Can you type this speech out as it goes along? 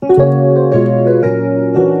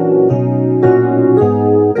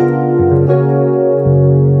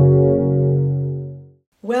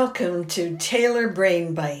Welcome to Taylor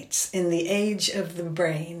Brain Bites in the Age of the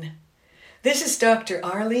Brain. This is Dr.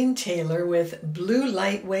 Arlene Taylor with Blue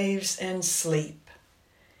Light Waves and Sleep.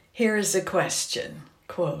 Here is a question,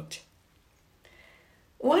 quote,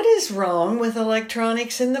 "What is wrong with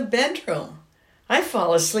electronics in the bedroom? I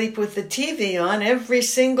fall asleep with the TV on every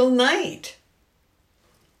single night."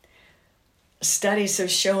 Studies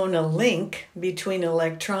have shown a link between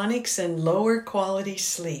electronics and lower quality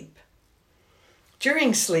sleep.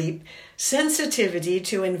 During sleep, sensitivity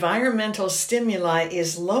to environmental stimuli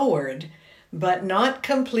is lowered, but not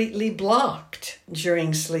completely blocked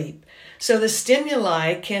during sleep, so the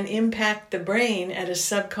stimuli can impact the brain at a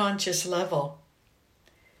subconscious level.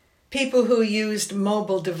 People who used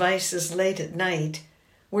mobile devices late at night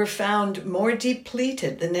were found more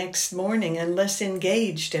depleted the next morning and less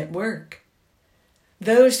engaged at work.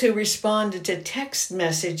 Those who responded to text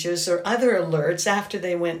messages or other alerts after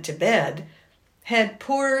they went to bed had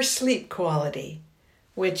poorer sleep quality,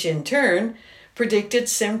 which in turn predicted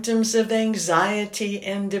symptoms of anxiety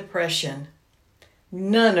and depression,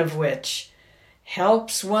 none of which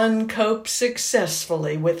helps one cope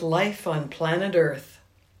successfully with life on planet Earth.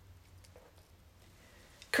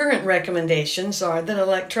 Current recommendations are that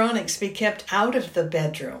electronics be kept out of the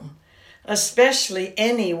bedroom, especially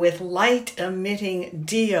any with light-emitting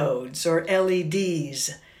diodes or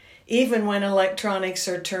LEDs. Even when electronics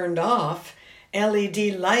are turned off,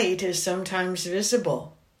 LED light is sometimes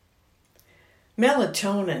visible.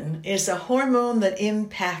 Melatonin is a hormone that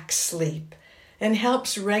impacts sleep and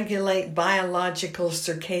helps regulate biological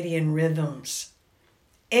circadian rhythms.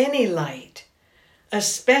 Any light,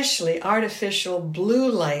 especially artificial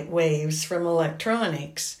blue light waves from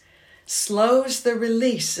electronics, slows the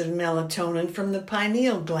release of melatonin from the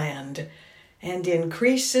pineal gland and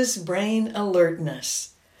increases brain alertness.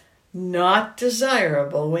 Not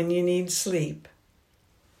desirable when you need sleep.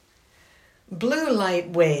 Blue light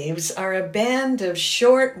waves are a band of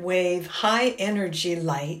short-wave, high-energy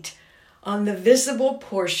light on the visible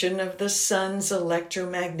portion of the sun's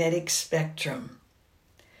electromagnetic spectrum.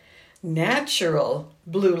 Natural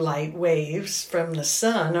blue light waves from the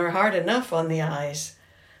sun are hard enough on the eyes,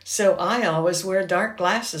 so I always wear dark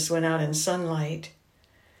glasses when out in sunlight.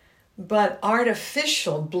 But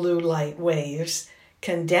artificial blue light waves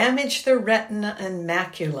can damage the retina and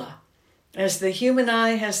macula, as the human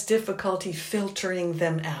eye has difficulty filtering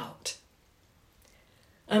them out.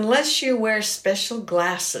 Unless you wear special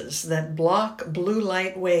glasses that block blue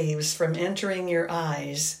light waves from entering your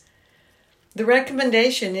eyes, the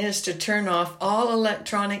recommendation is to turn off all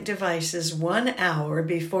electronic devices 1 hour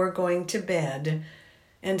before going to bed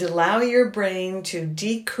and allow your brain to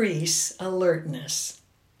decrease alertness.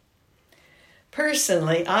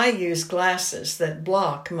 Personally, I use glasses that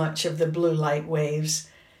block much of the blue light waves,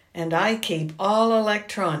 and I keep all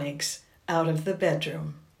electronics out of the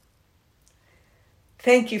bedroom.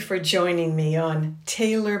 Thank you for joining me on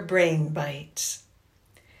Taylor Brain Bites.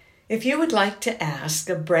 If you would like to ask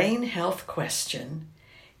a brain health question,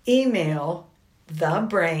 email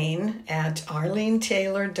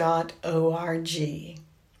thebrain@arlenetaylor.org.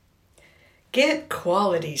 Get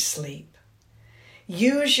quality sleep.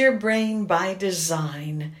 Use your brain by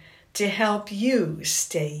design to help you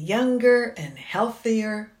stay younger and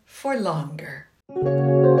healthier for longer.